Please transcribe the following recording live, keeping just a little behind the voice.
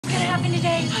happened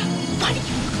today? Why do you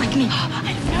look like me?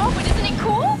 I don't know, but isn't it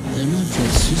cool? They're not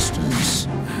just sisters.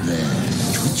 They're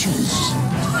twitches.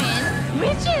 Twin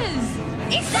witches!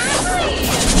 Exactly!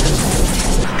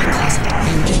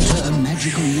 Enter a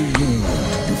magical new world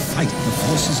to fight the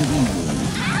forces of evil.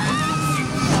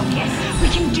 Yes, we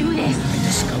can do this! I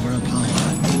discover a power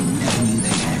they never knew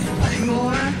they had.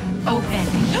 Door open.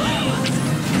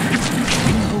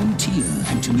 Bring home Tia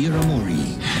and Tamira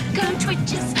Mori. Go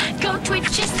Twitches! Go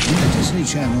Twitches! In the Disney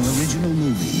Channel original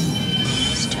movie.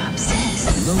 This job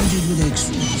says. Loaded with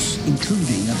extras,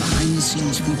 including a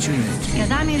behind-the-scenes featurette.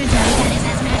 Because I'm here to tell you that is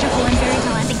as magical and fairy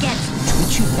tale as it gets.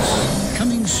 Twitches.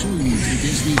 Coming soon to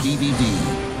Disney DVD.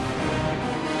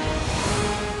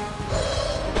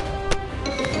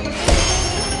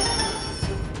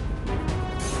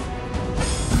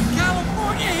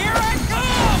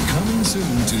 Coming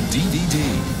soon to DVD.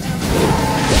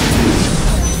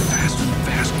 Fast and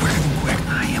fast, quicker than quick.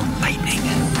 I am lightning.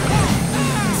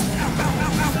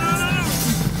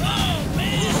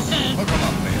 Hook 'em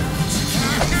up, man.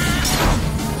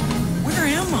 Where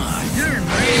am I? You're in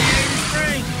Radiator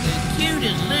Springs, the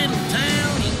cutest little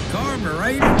town in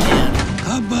Carburetor County.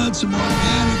 How about some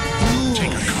organic food?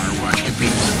 Take a car wash,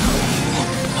 hippies.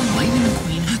 I'm Lightning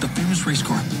McQueen, the famous race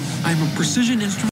car. I'm a precision instrument.